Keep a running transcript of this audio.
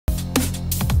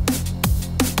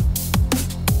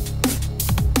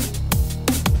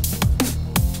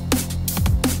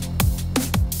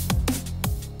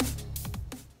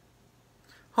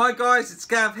Hi guys, it's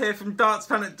Gav here from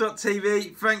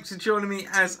dartsplanet.tv. Thanks for joining me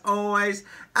as always.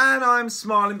 And I'm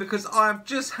smiling because I've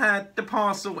just had the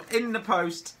parcel in the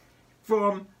post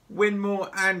from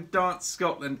Winmau Darts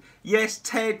Scotland. Yes,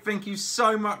 Ted, thank you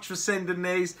so much for sending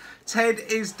these. Ted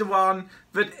is the one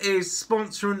that is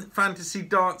sponsoring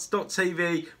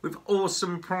fantasydarts.tv with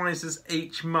awesome prizes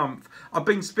each month. I've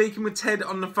been speaking with Ted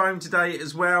on the phone today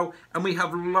as well, and we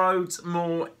have loads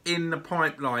more in the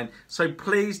pipeline. So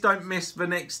please don't miss the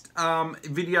next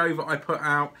video that I put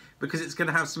out, because it's going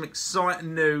to have some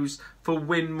exciting news for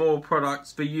Winmau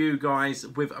products for you guys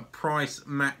with a price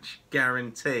match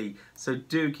guarantee. So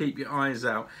do keep your eyes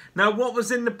out. Now, what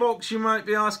was in the box, you might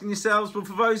be asking yourselves? Well,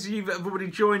 for those of you that have already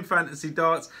joined Fantasy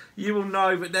Darts, you will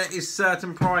know that there is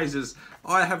certain prizes.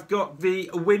 I have got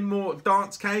the Winmau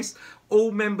Darts case.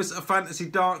 All members of Fantasy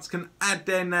Darts can add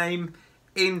their name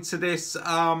into this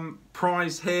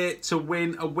prize here to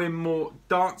win a Winmau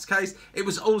Darts case. It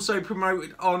was also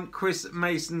promoted on Chris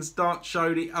Mason's Dart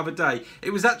Show the other day.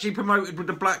 It was actually promoted with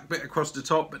the black bit across the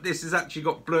top, but this has actually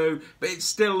got blue, but it's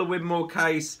still a Winmau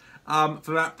case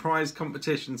for that prize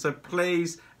competition. So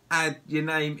please add your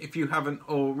name if you haven't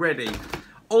already.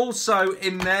 Also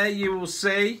in there you will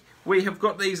see we have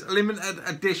got these limited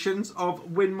editions of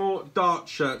Winmau Dart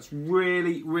shirts.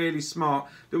 Really, really smart.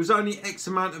 There was only X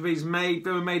amount of these made.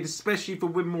 They were made especially for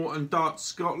Winmau Darts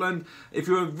Scotland. If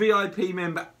you're a VIP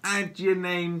member, add your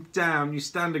name down. You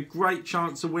stand a great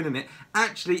chance of winning it.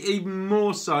 Actually, even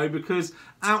more so, because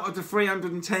out of the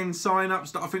 310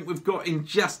 sign-ups that I think we've got in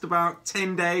just about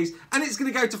 10 days, and it's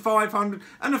going to go to 500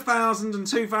 and 1,000 and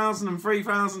 2,000 and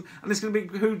 3,000, and it's going to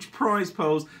be huge prize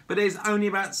pools, but there's only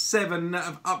about 7 that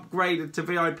have upgraded to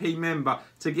VIP member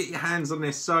to get your hands on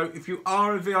this. So if you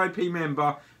are a VIP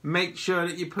member, make sure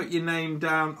that you put your name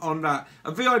down on that.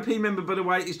 A VIP member, by the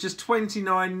way, is just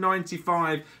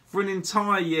 $29.95 for an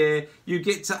entire year. You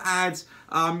get to add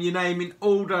your name in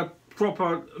all the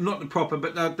proper, not the proper,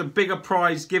 but the bigger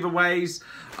prize giveaways.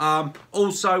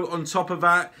 Also, on top of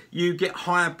that, you get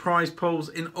higher prize pools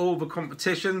in all the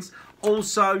competitions.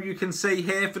 Also, you can see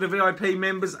here for the VIP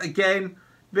members, again,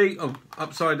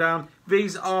 upside down.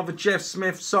 These are the Jeff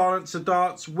Smith Silencer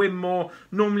Darts Winmau,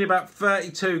 normally about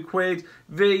 32 quid.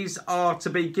 These are to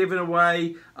be given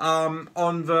away on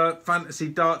the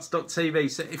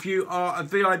fantasydarts.tv. So if you are a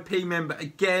VIP member,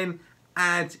 again,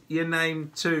 add your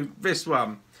name to this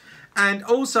one. And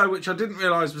also, which I didn't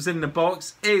realise was in the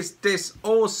box, is this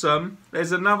awesome,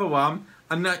 there's another one,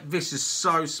 and this is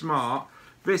so smart.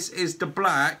 This is the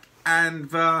black and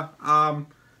the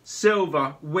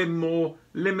silver Winmau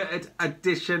limited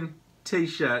edition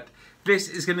t-shirt. This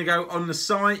is going to go on the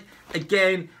site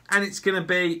again, and it's going to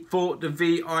be for the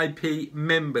VIP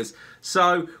members.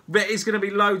 So there is going to be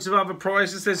loads of other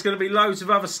prizes. There's going to be loads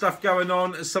of other stuff going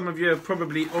on, as some of you have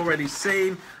probably already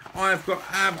seen. I've got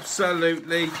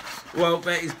absolutely, well,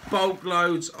 there is bulk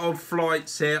loads of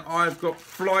flights here. I've got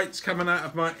flights coming out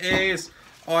of my ears.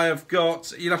 I have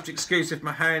got, you'll have to excuse if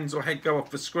my hands or head go off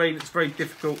the screen. It's very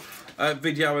difficult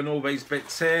video and all these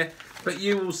bits here. But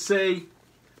you will see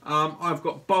I've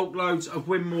got bulk loads of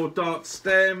Winmau Dart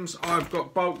stems. I've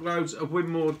got bulk loads of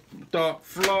Winmau Dart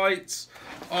flights.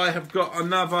 I have got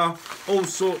another, all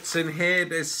sorts in here.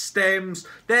 There's stems.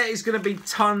 There is going to be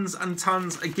tons and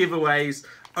tons of giveaways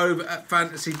over at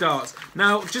Fantasy Darts.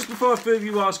 Now, just before a few of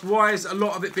you ask, why is a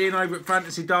lot of it being over at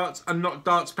Fantasy Darts and not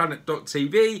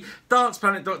dartsplanet.tv?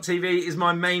 Dartsplanet.tv is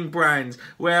my main brand,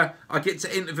 where I get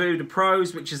to interview the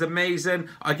pros, which is amazing.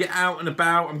 I get out and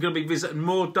about. I'm going to be visiting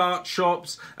more dart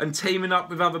shops and teaming up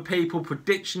with other people,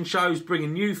 prediction shows,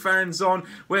 bringing new fans on,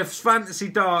 where Fantasy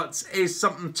Darts is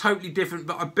something totally different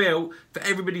that I built for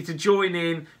everybody to join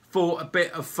in for a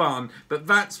bit of fun. But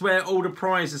that's where all the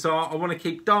prizes are. I want to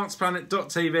keep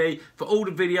dartsplanet.tv for all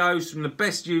the videos from the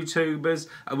best YouTubers,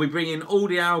 and we bring in all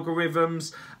the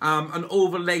algorithms and all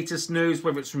the latest news,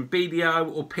 whether it's from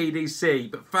BDO or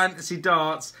PDC. But Fantasy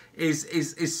Darts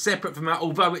is separate from that,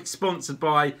 although it's sponsored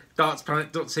by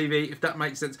dartsplanet.tv, if that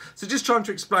makes sense. So just trying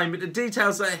to explain, but the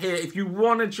details are here. If you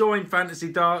want to join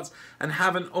Fantasy Darts and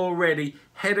haven't already,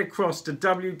 head across to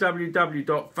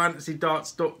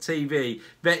www.fantasydarts.tv.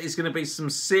 There is going to be some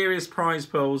serious prize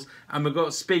pools, and we've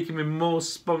got speaking with more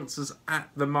sponsors at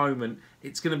the moment.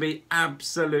 It's going to be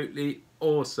absolutely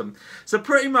awesome. So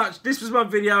pretty much this was my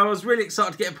video. I was really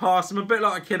excited to get a pass. I'm a bit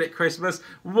like a kid at Christmas.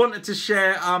 Wanted to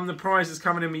share the prizes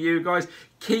coming in with you guys.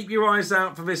 Keep your eyes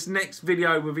out for this next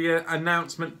video with the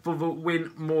announcement for the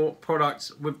Winmau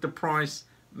products with the price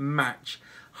match.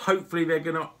 Hopefully they're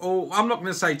gonna all, I'm not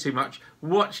gonna say too much.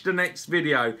 Watch the next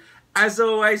video. As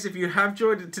always, if you have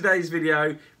enjoyed today's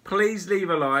video, please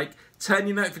leave a like. turn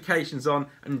your notifications on,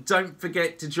 and don't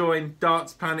forget to join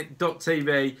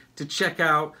dartsplanet.tv to check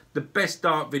out the best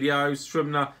dart videos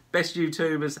from the best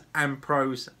YouTubers and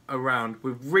pros around.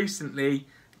 We've recently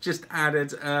just added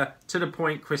To The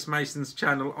Point Chris Mason's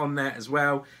channel on there as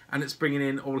well, and it's bringing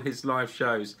in all his live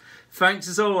shows. Thanks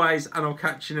as always, and I'll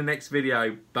catch you in the next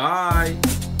video.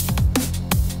 Bye.